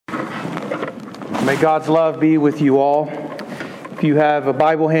May God's love be with you all. If you have a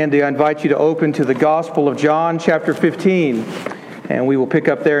Bible handy, I invite you to open to the Gospel of John, chapter 15, and we will pick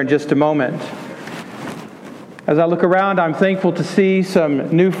up there in just a moment. As I look around, I'm thankful to see some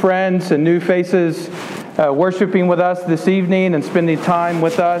new friends and new faces worshiping with us this evening and spending time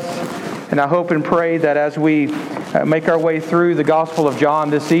with us. And I hope and pray that as we make our way through the Gospel of John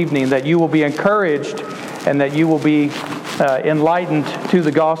this evening, that you will be encouraged and that you will be enlightened to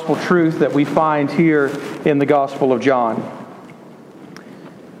the gospel truth that we find here in the Gospel of John.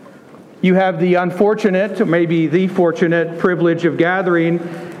 You have the unfortunate, maybe the fortunate privilege of gathering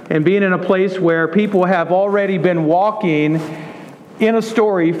and being in a place where people have already been walking in a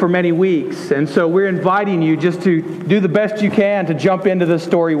story for many weeks. And so we're inviting you just to do the best you can to jump into the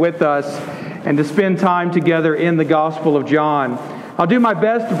story with us and to spend time together in the Gospel of John. I'll do my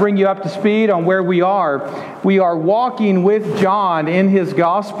best to bring you up to speed on where we are. We are walking with John in his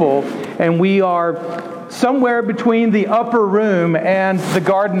Gospel, and we are somewhere between the upper room and the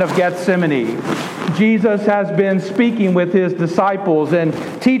Garden of Gethsemane. Jesus has been speaking with his disciples and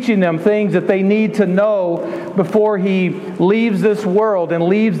teaching them things that they need to know before he leaves this world and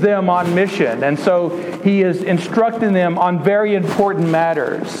leaves them on mission. And so he is instructing them on very important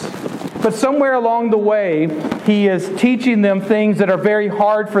matters. But somewhere along the way, he is teaching them things that are very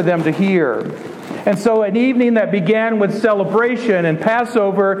hard for them to hear. And so an evening that began with celebration and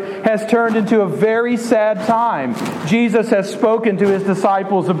Passover has turned into a very sad time. Jesus has spoken to his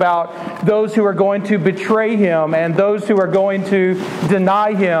disciples about those who are going to betray him and those who are going to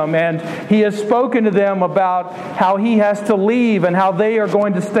deny him. And he has spoken to them about how he has to leave and how they are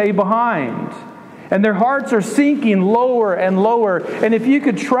going to stay behind. And their hearts are sinking lower and lower. And if you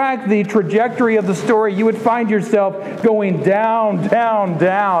could track the trajectory of the story, you would find yourself going down, down,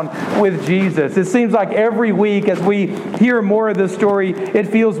 down with Jesus. It seems like every week as we hear more of the story, it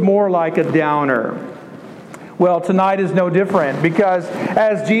feels more like a downer. Well, tonight is no different, because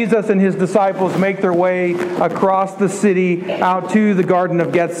as Jesus and his disciples make their way across the city out to the Garden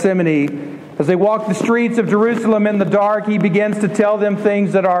of Gethsemane, as they walk the streets of Jerusalem in the dark, he begins to tell them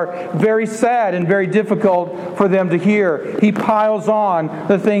things that are very sad and very difficult for them to hear. He piles on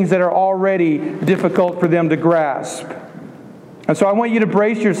the things that are already difficult for them to grasp. And so I want you to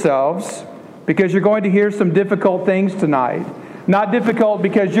brace yourselves, because you're going to hear some difficult things tonight. Not difficult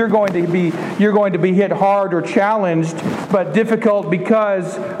because you're going to be hit hard or challenged, but difficult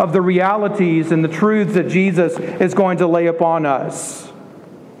because of the realities and the truths that Jesus is going to lay upon us.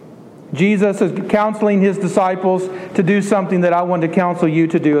 Jesus is counseling his disciples to do something that I want to counsel you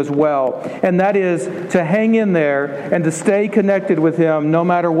to do as well. And that is to hang in there and to stay connected with him no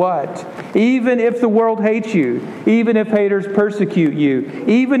matter what. Even if the world hates you, even if haters persecute you,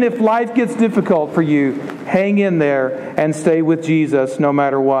 even if life gets difficult for you, hang in there and stay with Jesus no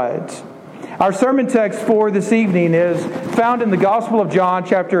matter what. Our sermon text for this evening is found in the Gospel of John,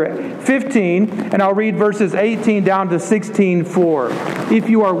 chapter 15, and I'll read verses 18 down to 16:4. If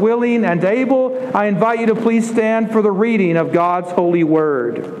you are willing and able, I invite you to please stand for the reading of God's holy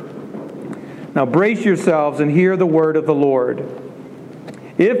word. Now brace yourselves and hear the word of the Lord.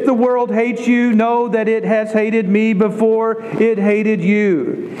 If the world hates you, know that it has hated me before it hated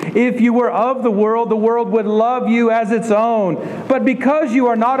you. If you were of the world would love you as its own. But because you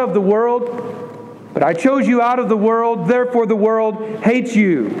are not of the world, but I chose you out of the world, therefore the world hates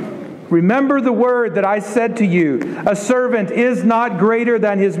you. Remember the word that I said to you, a servant is not greater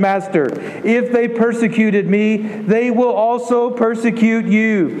than his master. If they persecuted me, they will also persecute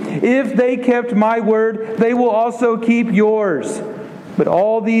you. If they kept my word, they will also keep yours. But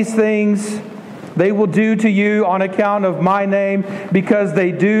all these things they will do to you on account of my name, because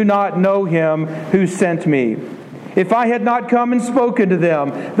they do not know him who sent me. If I had not come and spoken to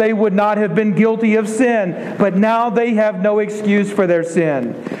them, they would not have been guilty of sin. But now they have no excuse for their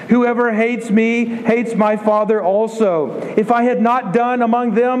sin. Whoever hates me hates my Father also. If I had not done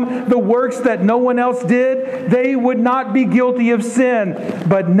among them the works that no one else did, they would not be guilty of sin.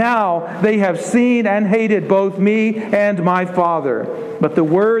 But now they have seen and hated both me and my Father. But the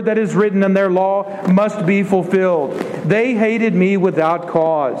word that is written in their law must be fulfilled. They hated me without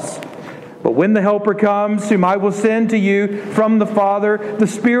cause. But when the Helper comes, whom I will send to you from the Father, the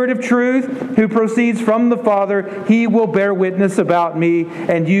Spirit of truth, who proceeds from the Father, he will bear witness about me,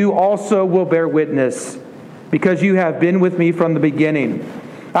 and you also will bear witness, because you have been with me from the beginning.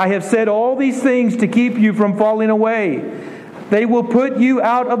 I have said all these things to keep you from falling away. They will put you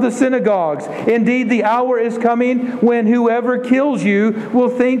out of the synagogues. Indeed, the hour is coming when whoever kills you will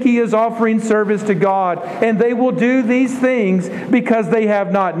think he is offering service to God. And they will do these things because they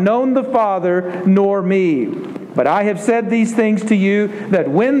have not known the Father nor me. But I have said these things to you, that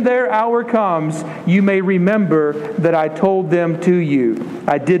when their hour comes, you may remember that I told them to you.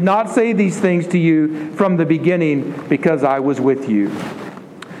 I did not say these things to you from the beginning because I was with you."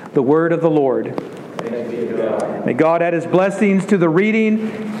 The word of the Lord. May God add His blessings to the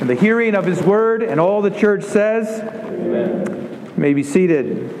reading and the hearing of His word, and all the church says, Amen. You may be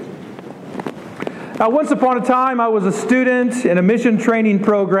seated. Now, once upon a time, I was a student in a mission training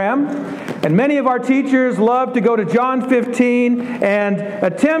program, and many of our teachers loved to go to John 15 and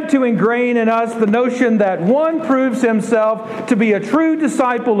attempt to ingrain in us the notion that one proves himself to be a true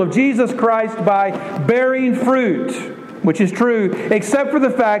disciple of Jesus Christ by bearing fruit, which is true, except for the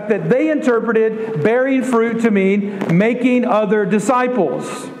fact that they interpreted bearing fruit to mean making other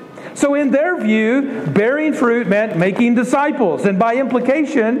disciples. So in their view, bearing fruit meant making disciples, and by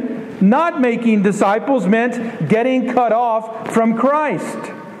implication, not making disciples meant getting cut off from Christ.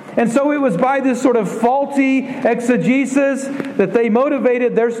 And so it was by this sort of faulty exegesis that they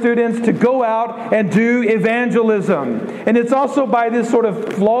motivated their students to go out and do evangelism. And it's also by this sort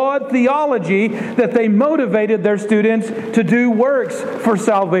of flawed theology that they motivated their students to do works for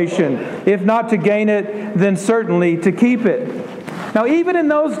salvation. If not to gain it, then certainly to keep it. Now, even in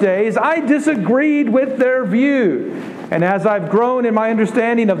those days, I disagreed with their view. And as I've grown in my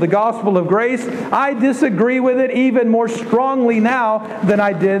understanding of the gospel of grace, I disagree with it even more strongly now than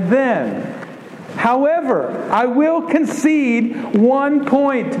I did then. However, I will concede one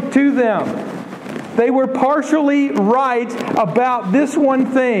point to them. They were partially right about this one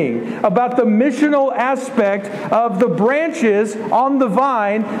thing, about the missional aspect of the branches on the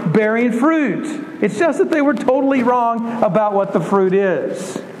vine bearing fruit. It's just that they were totally wrong about what the fruit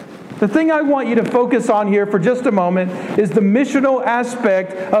is. The thing I want you to focus on here for just a moment is the missional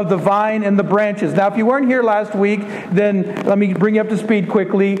aspect of the vine and the branches. Now, if you weren't here last week, then let me bring you up to speed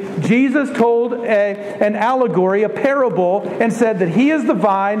quickly. Jesus told an allegory, a parable, and said that He is the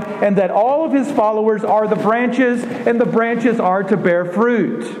vine and that all of His followers are the branches, and the branches are to bear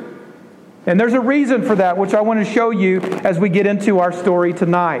fruit. And there's a reason for that, which I want to show you as we get into our story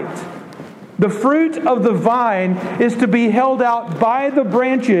tonight. The fruit of the vine is to be held out by the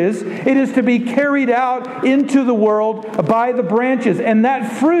branches. It is to be carried out into the world by the branches. And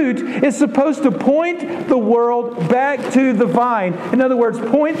that fruit is supposed to point the world back to the vine. In other words,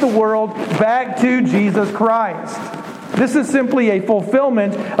 point the world back to Jesus Christ. This is simply a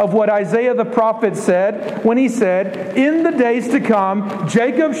fulfillment of what Isaiah the prophet said when he said, "In the days to come,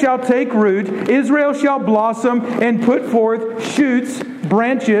 Jacob shall take root, Israel shall blossom and put forth shoots,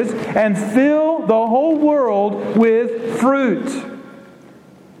 branches, and fill the whole world with fruit."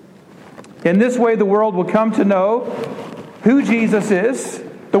 In this way, the world will come to know who Jesus is.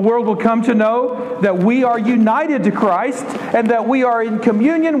 The world will come to know that we are united to Christ and that we are in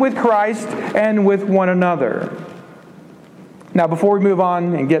communion with Christ and with one another. Now, before we move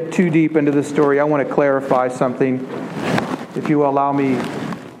on and get too deep into this story, I want to clarify something. If you will allow me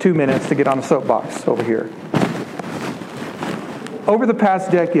 2 minutes to get on a soapbox over here. Over the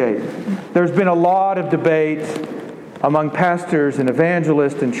past decade, there's been a lot of debate among pastors and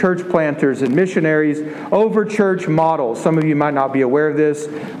evangelists and church planters and missionaries over church models. Some of you might not be aware of this,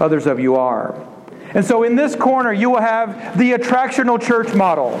 others of you are. And so in this corner, you will have the attractional church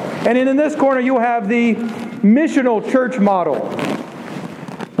model. And in this corner, you will have the missional church model.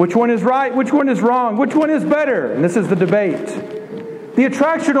 Which one is right? Which one is wrong? Which one is better? And this is the debate. The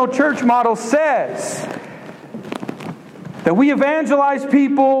attractional church model says that we evangelize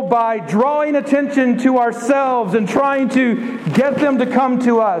people by drawing attention to ourselves and trying to get them to come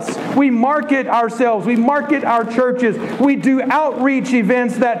to us. We market ourselves. We market our churches. We do outreach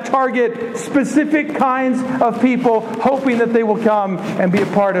events that target specific kinds of people, hoping that they will come and be a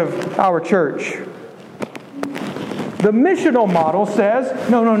part of our church. The missional model says,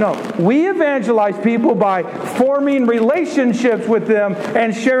 no. We evangelize people by forming relationships with them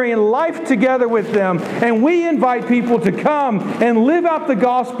and sharing life together with them. And we invite people to come and live out the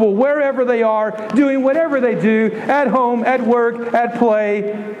gospel wherever they are, doing whatever they do, at home, at work, at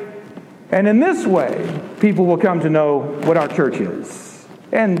play. And in this way, people will come to know what our church is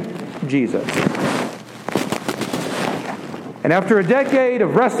and Jesus. And after a decade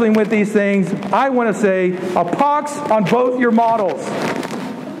of wrestling with these things, I want to say, a pox on both your models.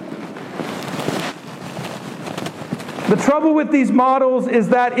 The trouble with these models is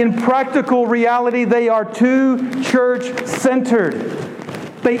that in practical reality, they are too church-centered.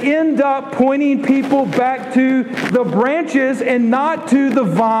 They end up pointing people back to the branches and not to the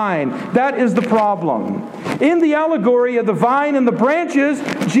vine. That is the problem. In the allegory of the vine and the branches,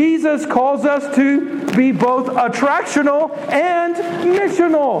 Jesus calls us to be both attractional and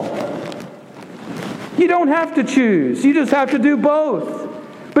missional. You don't have to choose. You just have to do both.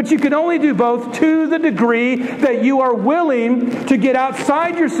 But you can only do both to the degree that you are willing to get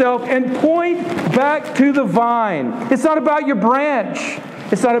outside yourself and point back to the vine. It's not about your branch.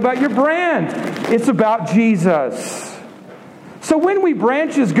 It's not about your brand. It's about Jesus. So when we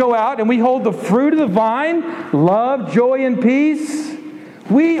branches go out and we hold the fruit of the vine, love, joy, and peace,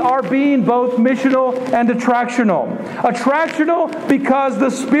 we are being both missional and attractional. Attractional because the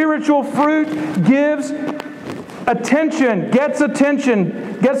spiritual fruit gives attention, gets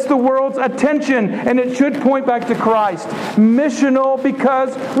the world's attention, and it should point back to Christ. Missional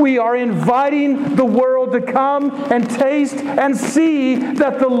because we are inviting the world to come and taste and see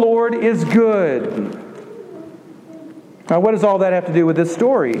that the Lord is good. Now, what does all that have to do with this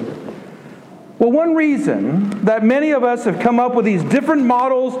story? Well, one reason that many of us have come up with these different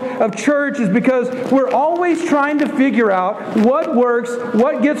models of church is because we're always trying to figure out what works,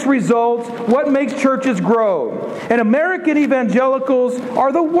 what gets results, what makes churches grow. And American evangelicals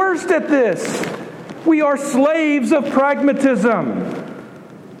are the worst at this. We are slaves of pragmatism.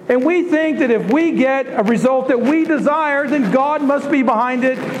 And we think that if we get a result that we desire, then God must be behind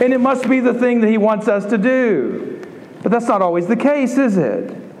it, and it must be the thing that He wants us to do. But that's not always the case, is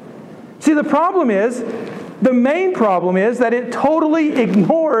it? See, the main problem is that it totally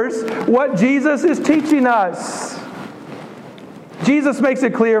ignores what Jesus is teaching us. Jesus makes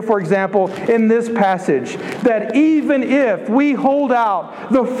it clear, for example, in this passage, that even if we hold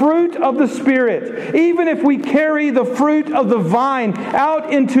out the fruit of the Spirit, even if we carry the fruit of the vine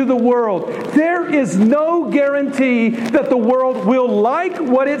out into the world, there is no guarantee that the world will like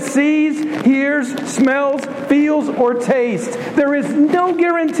what it sees, hears, smells, feels, or tastes. There is no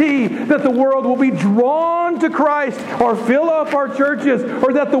guarantee that the world will be drawn to Christ or fill up our churches,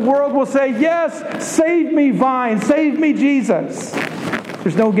 or that the world will say, yes, save me, vine, save me, Jesus.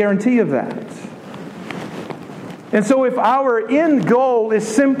 There's no guarantee of that. And so if our end goal is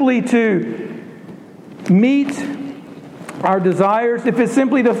simply to meet our desires, if it's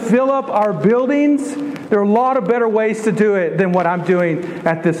simply to fill up our buildings, there are a lot of better ways to do it than what I'm doing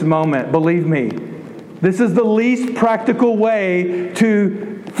at this moment. Believe me, this is the least practical way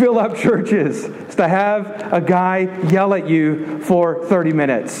to fill up churches. It's to have a guy yell at you for 30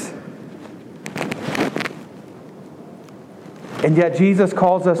 minutes. And yet Jesus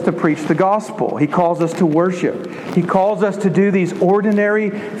calls us to preach the gospel. He calls us to worship. He calls us to do these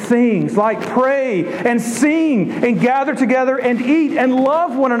ordinary things like pray and sing and gather together and eat and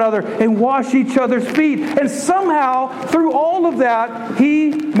love one another and wash each other's feet. And somehow, through all of that,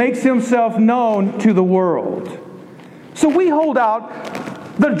 He makes Himself known to the world. So we hold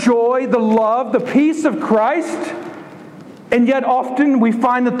out the joy, the love, the peace of Christ, and yet often we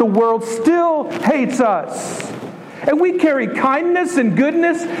find that the world still hates us. And we carry kindness and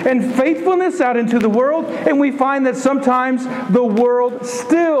goodness and faithfulness out into the world, and we find that sometimes the world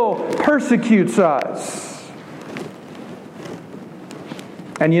still persecutes us.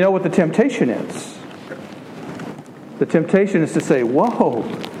 And you know what the temptation is? The temptation is to say, whoa,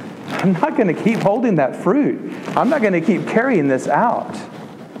 I'm not going to keep holding that fruit. I'm not going to keep carrying this out.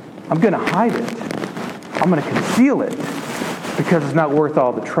 I'm going to hide it. I'm going to conceal it because it's not worth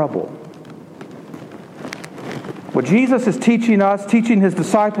all the trouble. What Jesus is teaching us, teaching His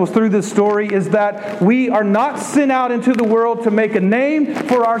disciples through this story, is that we are not sent out into the world to make a name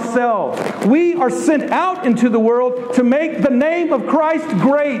for ourselves. We are sent out into the world to make the name of Christ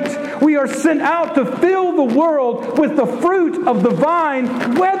great. We are sent out to fill the world with the fruit of the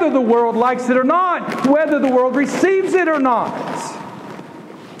vine, whether the world likes it or not, whether the world receives it or not.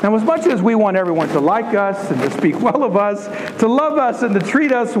 Now, as much as we want everyone to like us and to speak well of us, to love us and to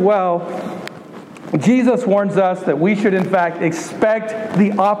treat us well, Jesus warns us that we should in fact expect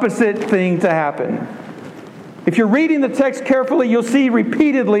the opposite thing to happen. If you're reading the text carefully, you'll see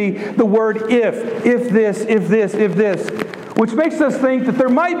repeatedly the word if this, which makes us think that there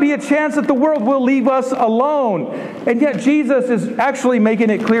might be a chance that the world will leave us alone. And yet Jesus is actually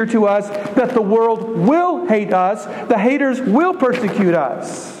making it clear to us that the world will hate us, the haters will persecute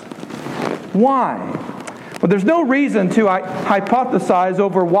us. Why? But there's no reason to hypothesize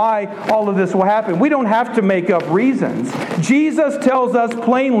over why all of this will happen. We don't have to make up reasons. Jesus tells us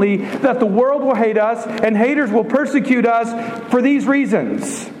plainly that the world will hate us and haters will persecute us for these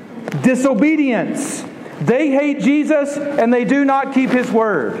reasons. Disobedience. They hate Jesus and they do not keep His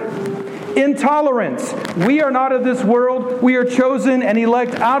word. Intolerance. We are not of this world. We are chosen and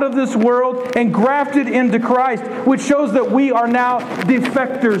elect out of this world and grafted into Christ, which shows that we are now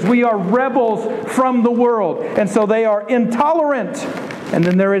defectors. We are rebels from the world. And so they are intolerant. And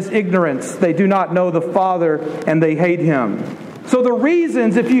then there is ignorance. They do not know the Father and they hate Him. So the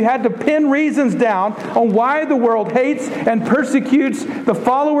reasons, if you had to pin reasons down on why the world hates and persecutes the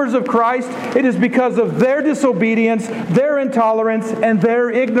followers of Christ, it is because of their disobedience, their intolerance, and their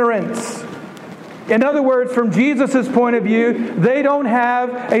ignorance. In other words, from Jesus' point of view, they don't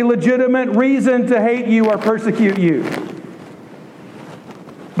have a legitimate reason to hate you or persecute you.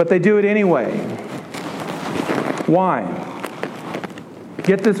 But they do it anyway. Why?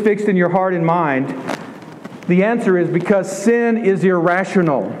 Get this fixed in your heart and mind. The answer is because sin is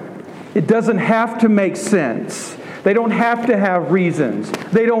irrational. It doesn't have to make sense. They don't have to have reasons.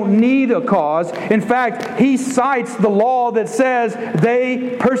 They don't need a cause. In fact, he cites the law that says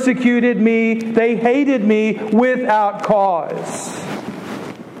they persecuted me, they hated me without cause.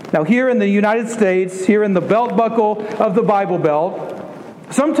 Now, here in the United States, here in the belt buckle of the Bible Belt,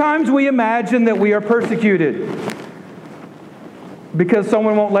 sometimes we imagine that we are persecuted because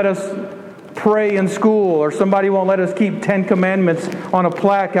someone won't let us pray in school, or somebody won't let us keep 10 commandments on a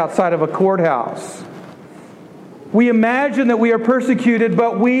plaque outside of a courthouse. We imagine that we are persecuted,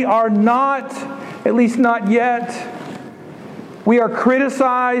 but we are not, at least not yet. We are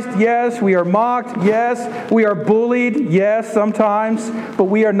criticized, yes. We are mocked, yes. We are bullied, yes, sometimes. But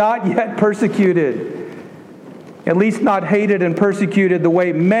we are not yet persecuted. At least not hated and persecuted the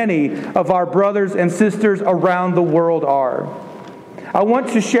way many of our brothers and sisters around the world are. I want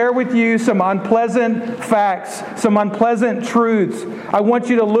to share with you some unpleasant facts, some unpleasant truths. I want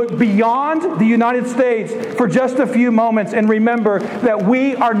you to look beyond the United States for just a few moments and remember that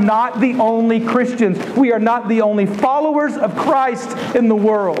we are not the only Christians. We are not the only followers of Christ in the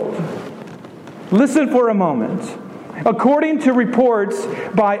world. Listen for a moment. According to reports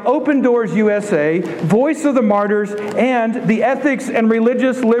by Open Doors USA, Voice of the Martyrs, and the Ethics and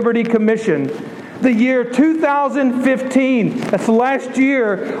Religious Liberty Commission, the year 2015, that's last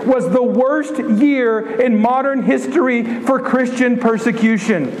year, was the worst year in modern history for Christian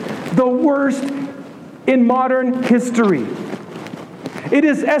persecution. The worst in modern history. It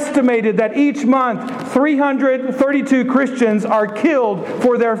is estimated that each month 332 Christians are killed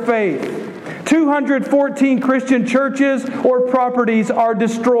for their faith. 214 Christian churches or properties are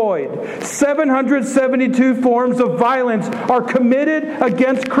destroyed. 772 forms of violence are committed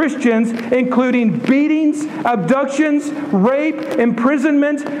against Christians, including beatings, abductions, rape,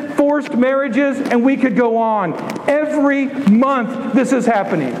 imprisonment, forced marriages, and we could go on. Every month this is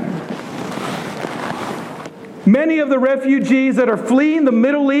happening. Many of the refugees that are fleeing the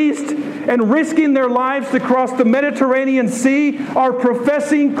Middle East and risking their lives to cross the Mediterranean Sea are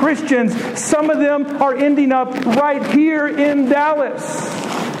professing Christians. Some of them are ending up right here in Dallas.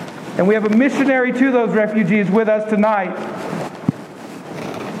 And we have a missionary to those refugees with us tonight.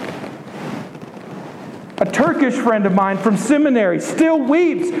 A Turkish friend of mine from seminary still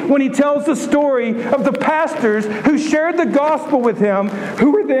weeps when he tells the story of the pastors who shared the gospel with him, who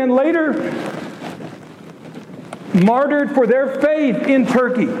were then later martyred for their faith in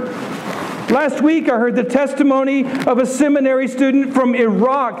Turkey. Last week I heard the testimony of a seminary student from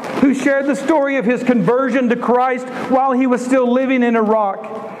Iraq who shared the story of his conversion to Christ while he was still living in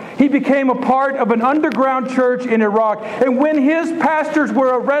Iraq. He became a part of an underground church in Iraq. And when his pastors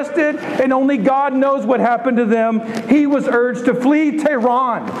were arrested, and only God knows what happened to them, he was urged to flee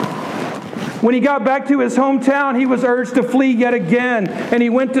Tehran. When he got back to his hometown, he was urged to flee yet again. And he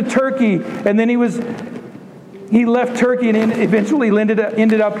went to Turkey, and then he left Turkey and eventually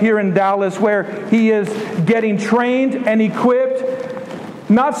ended up here in Dallas, where he is getting trained and equipped,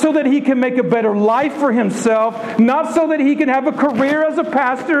 not so that he can make a better life for himself, not so that he can have a career as a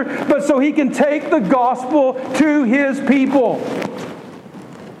pastor, but so he can take the gospel to his people.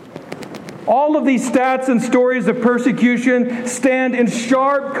 All of these stats and stories of persecution stand in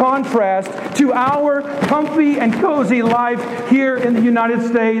sharp contrast to our comfy and cozy life here in the United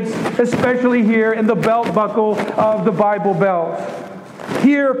States, especially here in the belt buckle of the Bible Belt.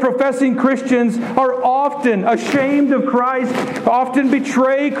 Here, professing Christians are often ashamed of Christ, often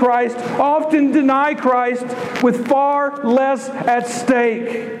betray Christ, often deny Christ, with far less at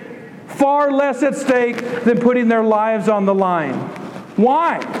stake. Far less at stake than putting their lives on the line.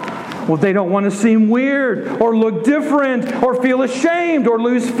 Why? Well, they don't want to seem weird or look different or feel ashamed or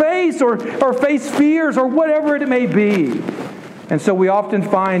lose face or face fears or whatever it may be. And so we often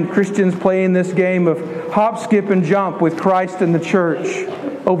find Christians playing this game of hop, skip, and jump with Christ and the church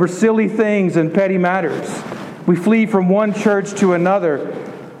over silly things and petty matters. We flee from one church to another,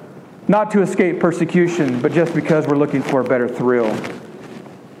 not to escape persecution, but just because we're looking for a better thrill.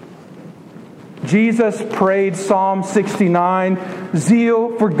 Jesus prayed Psalm 69,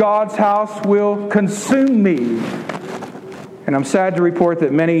 "Zeal for God's house will consume me." And I'm sad to report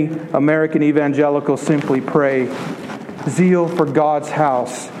that many American evangelicals simply pray, zeal for God's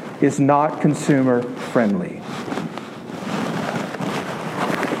house is not consumer friendly.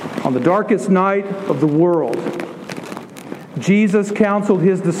 On the darkest night of the world, Jesus counseled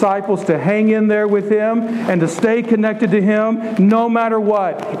his disciples to hang in there with him and to stay connected to him no matter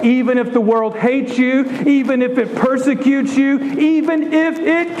what. Even if the world hates you, even if it persecutes you, even if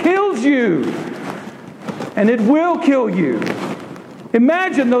it kills you. And it will kill you.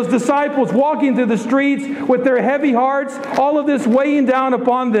 Imagine those disciples walking through the streets with their heavy hearts, all of this weighing down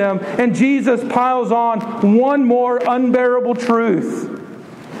upon them, and Jesus piles on one more unbearable truth.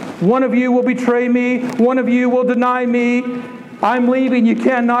 One of you will betray me. One of you will deny me. I'm leaving. You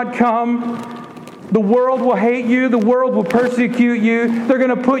cannot come. The world will hate you. The world will persecute you. They're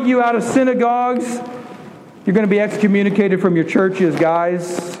going to put you out of synagogues. You're going to be excommunicated from your churches,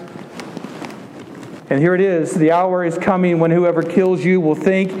 guys. And here it is. The hour is coming when whoever kills you will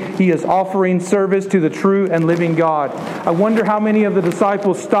think he is offering service to the true and living God. I wonder how many of the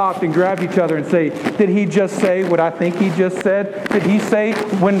disciples stopped and grabbed each other and say, did he just say what I think he just said? Did he say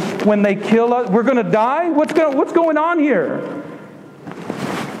when they kill us, we're going to die? What's going on here?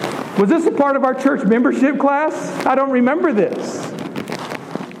 Was this a part of our church membership class? I don't remember this.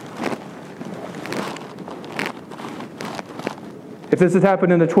 If this had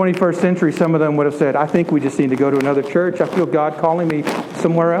happened in the 21st century, some of them would have said, I think we just need to go to another church. I feel God calling me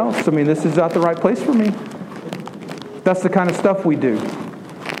somewhere else. I mean, this is not the right place for me. That's the kind of stuff we do.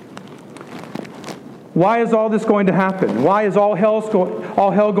 Why is all this going to happen? Why is all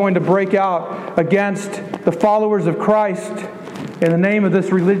hell going to break out against the followers of Christ in the name of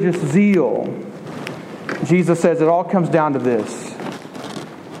this religious zeal? Jesus says it all comes down to this.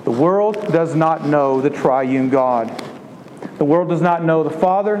 The world does not know the triune God. The world does not know the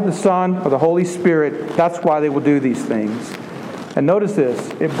Father, the Son, or the Holy Spirit. That's why they will do these things. And notice this.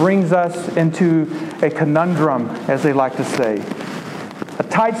 It brings us into a conundrum, as they like to say. A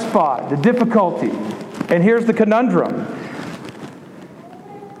tight spot, the difficulty. And here's the conundrum.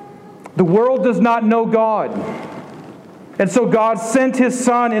 The world does not know God. And so God sent His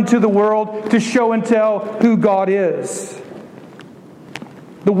Son into the world to show and tell who God is.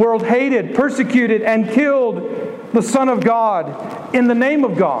 The world hated, persecuted, and killed the Son of God in the name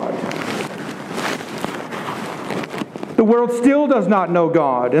of God. The world still does not know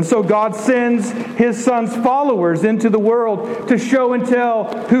God, and so God sends His Son's followers into the world to show and tell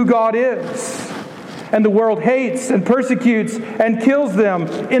who God is. And the world hates and persecutes and kills them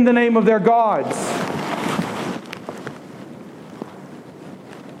in the name of their gods.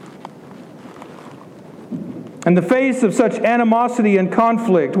 In the face of such animosity and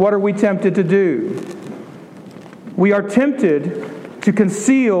conflict, what are we tempted to do? We are tempted to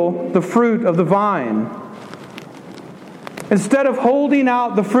conceal the fruit of the vine. Instead of holding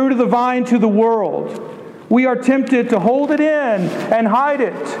out the fruit of the vine to the world, we are tempted to hold it in and hide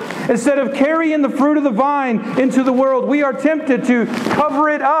it. Instead of carrying the fruit of the vine into the world, we are tempted to cover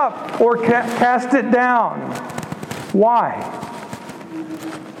it up or cast it down. Why?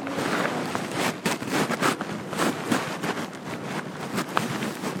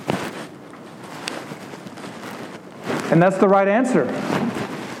 And that's the right answer.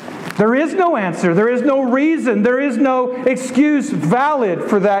 There is no answer. There is no reason. There is no excuse valid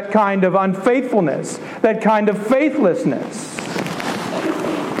for that kind of unfaithfulness, that kind of faithlessness.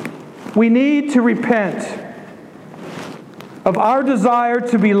 We need to repent of our desire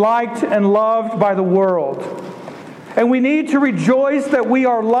to be liked and loved by the world. And we need to rejoice that we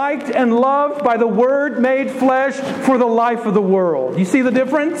are liked and loved by the Word made flesh for the life of the world. You see the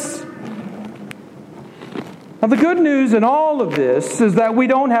difference? Now, the good news in all of this is that we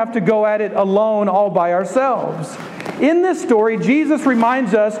don't have to go at it alone all by ourselves. In this story, Jesus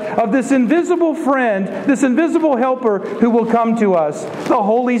reminds us of this invisible friend, this invisible helper who will come to us, the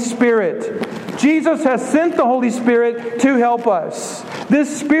Holy Spirit. Jesus has sent the Holy Spirit to help us.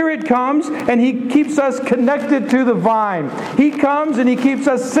 This Spirit comes and He keeps us connected to the vine. He comes and He keeps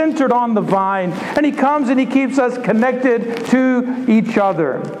us centered on the vine. And He comes and He keeps us connected to each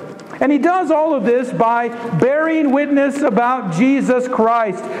other. And He does all of this by bearing witness about Jesus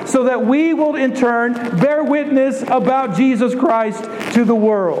Christ, so that we will in turn bear witness about Jesus Christ to the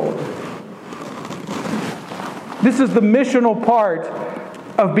world. This is the missional part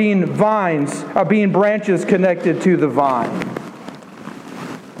of being vines, of being branches connected to the vine.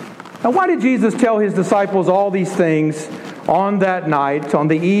 Now, why did Jesus tell His disciples all these things on that night, on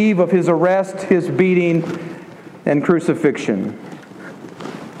the eve of His arrest, His beating, and crucifixion?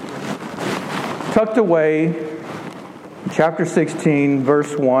 Tucked away, chapter 16,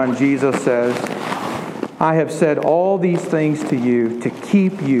 verse 1, Jesus says, I have said all these things to you to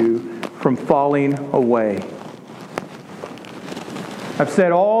keep you from falling away. I've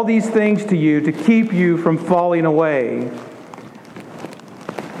said all these things to you to keep you from falling away.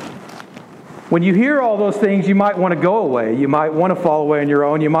 When you hear all those things, you might want to go away. You might want to fall away on your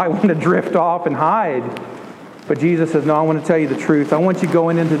own. You might want to drift off and hide. But Jesus says, no, I want to tell you the truth. I want you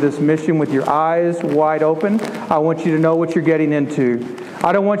going into this mission with your eyes wide open. I want you to know what you're getting into.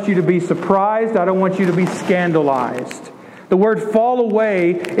 I don't want you to be surprised. I don't want you to be scandalized. The word fall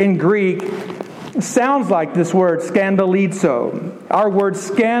away in Greek sounds like this word scandalizo. Our word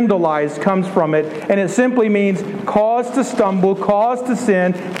scandalize comes from it, and it simply means cause to stumble, cause to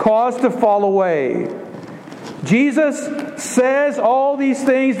sin, cause to fall away. Jesus says all these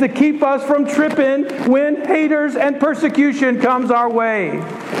things to keep us from tripping when haters and persecution comes our way.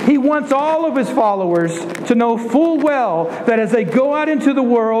 He wants all of His followers to know full well that as they go out into the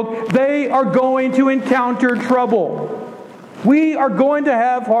world, they are going to encounter trouble. We are going to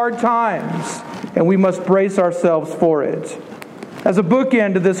have hard times, and we must brace ourselves for it. As a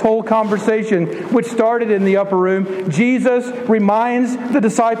bookend to this whole conversation, which started in the upper room, Jesus reminds the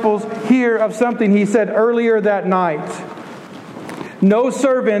disciples here of something He said earlier that night. No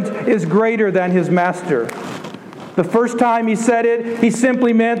servant is greater than his master. The first time He said it, He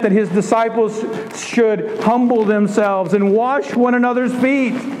simply meant that His disciples should humble themselves and wash one another's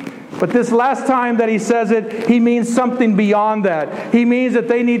feet. But this last time that He says it, He means something beyond that. He means that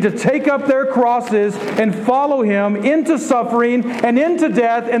they need to take up their crosses and follow Him into suffering and into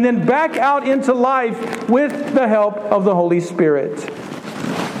death and then back out into life with the help of the Holy Spirit.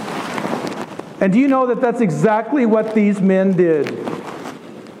 And do you know that that's exactly what these men did?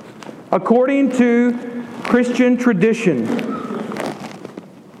 According to Christian tradition,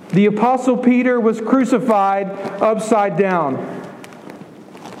 the Apostle Peter was crucified upside down.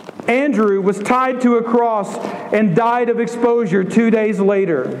 Andrew was tied to a cross and died of exposure 2 days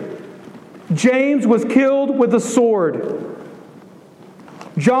later. James was killed with a sword.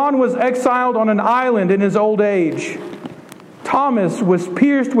 John was exiled on an island in his old age. Thomas was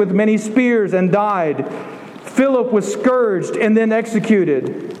pierced with many spears and died. Philip was scourged and then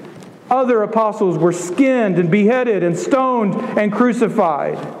executed. Other apostles were skinned and beheaded and stoned and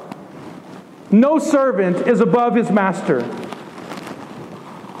crucified. No servant is above his master.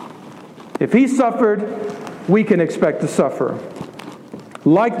 If He suffered, we can expect to suffer.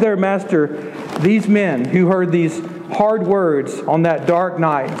 Like their master, these men who heard these hard words on that dark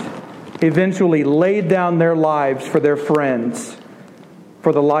night eventually laid down their lives for their friends,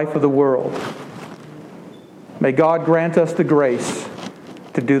 for the life of the world. May God grant us the grace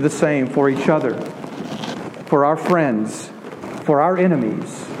to do the same for each other, for our friends, for our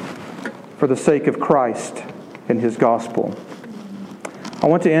enemies, for the sake of Christ and His gospel. I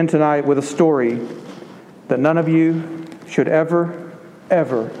want to end tonight with a story that none of you should ever,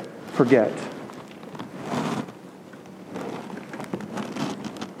 ever forget.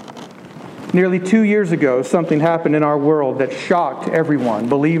 Nearly 2 years ago, something happened in our world that shocked everyone,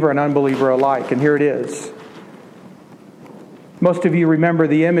 believer and unbeliever alike, and here it is. Most of you remember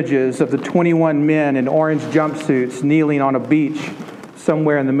the images of the 21 men in orange jumpsuits kneeling on a beach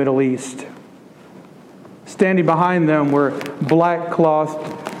somewhere in the Middle East. Standing behind them were black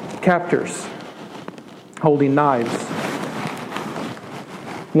cloth captors holding knives.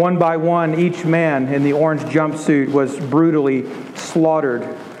 One by one, each man in the orange jumpsuit was brutally slaughtered.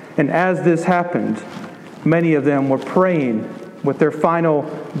 And as this happened, many of them were praying with their final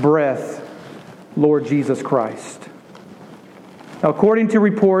breath, Lord Jesus Christ. Now, according to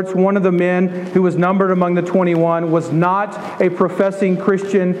reports, one of the men who was numbered among the 21 was not a professing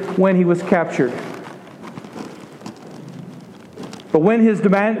Christian when he was captured. But when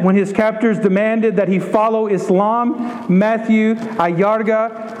his captors demanded that he follow Islam, Matthew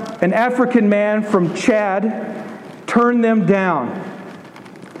Ayarga, an African man from Chad, turned them down.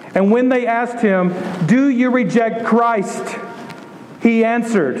 And when they asked him, "Do you reject Christ?" he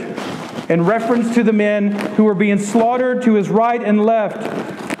answered, in reference to the men who were being slaughtered to his right and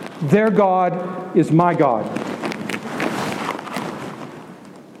left, "Their God is my God."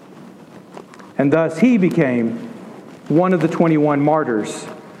 And thus he became one of the 21 martyrs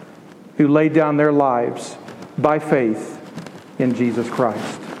who laid down their lives by faith in Jesus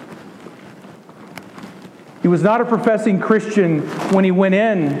Christ. He was not a professing Christian when he went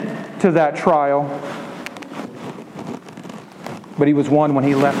in to that trial, but he was one when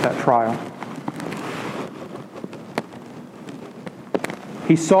he left that trial.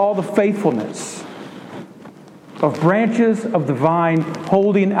 He saw the faithfulness of branches of the vine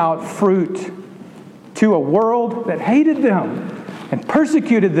holding out fruit to a world that hated them and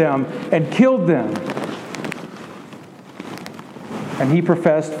persecuted them and killed them. And he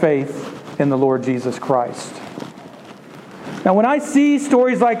professed faith in the Lord Jesus Christ. Now, when I see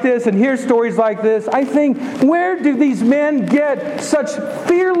stories like this and hear stories like this, I think, where do these men get such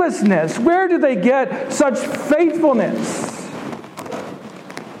fearlessness? Where do they get such faithfulness?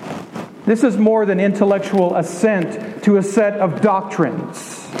 This is more than intellectual assent to a set of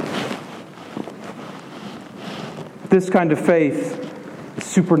doctrines. This kind of faith is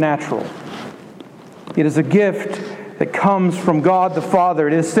supernatural. It is a gift that comes from God the Father.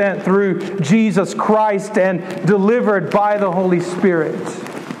 It is sent through Jesus Christ and delivered by the Holy Spirit.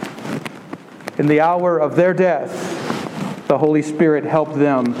 In the hour of their death, the Holy Spirit helped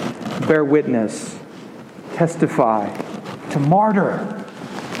them bear witness, testify, to martyr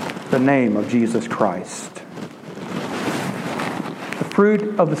the name of Jesus Christ. The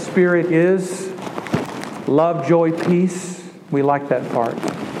fruit of the Spirit is love, joy, peace. We like that part.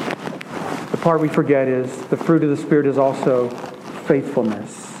 The part we forget is the fruit of the Spirit is also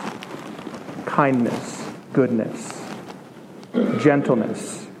faithfulness, kindness, goodness,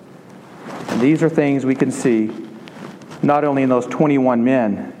 gentleness. And these are things we can see not only in those 21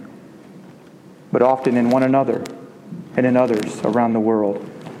 men, but often in one another and in others around the world.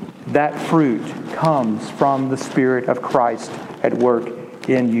 That fruit comes from the Spirit of Christ at work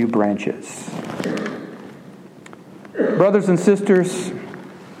in you branches. Brothers and sisters,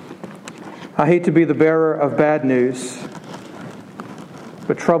 I hate to be the bearer of bad news,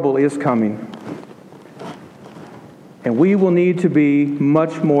 but trouble is coming. And we will need to be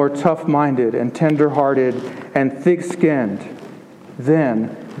much more tough-minded and tender-hearted and thick-skinned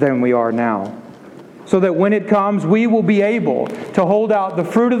then than we are now. So that when it comes, we will be able to hold out the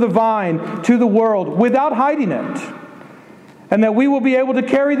fruit of the vine to the world without hiding it. And that we will be able to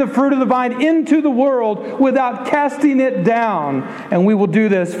carry the fruit of the vine into the world without casting it down. And we will do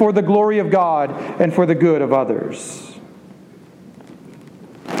this for the glory of God and for the good of others.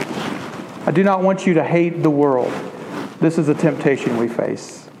 I do not want you to hate the world. This is a temptation we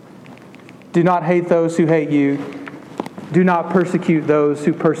face. Do not hate those who hate you. Do not persecute those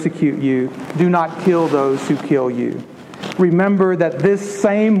who persecute you. Do not kill those who kill you. Remember that this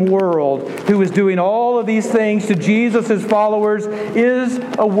same world who is doing all of these things to Jesus' followers is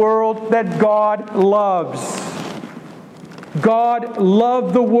a world that God loves. God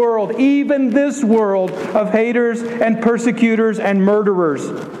loved the world, even this world of haters and persecutors and murderers.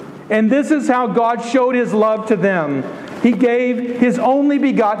 And this is how God showed His love to them. He gave His only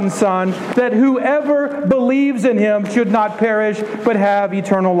begotten Son, that whoever believes in Him should not perish, but have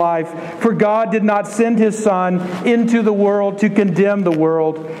eternal life. For God did not send His Son into the world to condemn the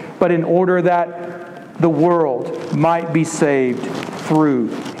world, but in order that the world might be saved through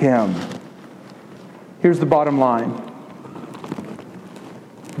Him. Here's the bottom line.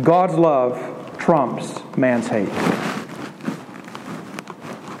 God's love trumps man's hate.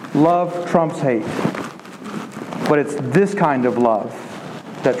 Love trumps hate. But it's this kind of love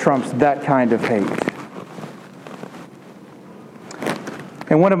that trumps that kind of hate.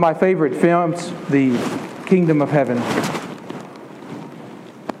 And one of my favorite films, The Kingdom of Heaven.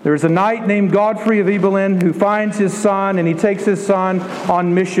 There's a knight named Godfrey of Ibelin who finds his son, and he takes his son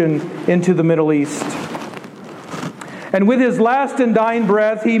on mission into the Middle East. And with his last and dying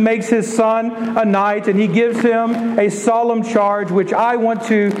breath, he makes his son a knight, and he gives him a solemn charge, which I want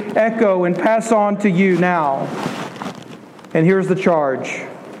to echo and pass on to you now. And here's the charge.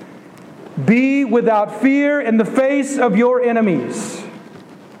 Be without fear in the face of your enemies.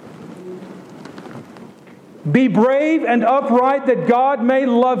 Be brave and upright that God may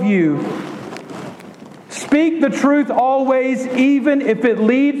love you. Speak the truth always, even if it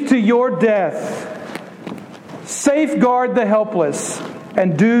leads to your death. Safeguard the helpless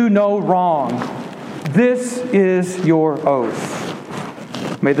and do no wrong. This is your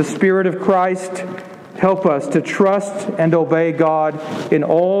oath. May the Spirit of Christ help us to trust and obey God in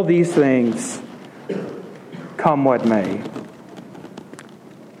all these things, come what may.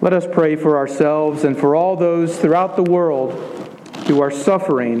 Let us pray for ourselves and for all those throughout the world who are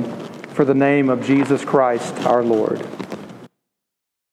suffering for the name of Jesus Christ our Lord.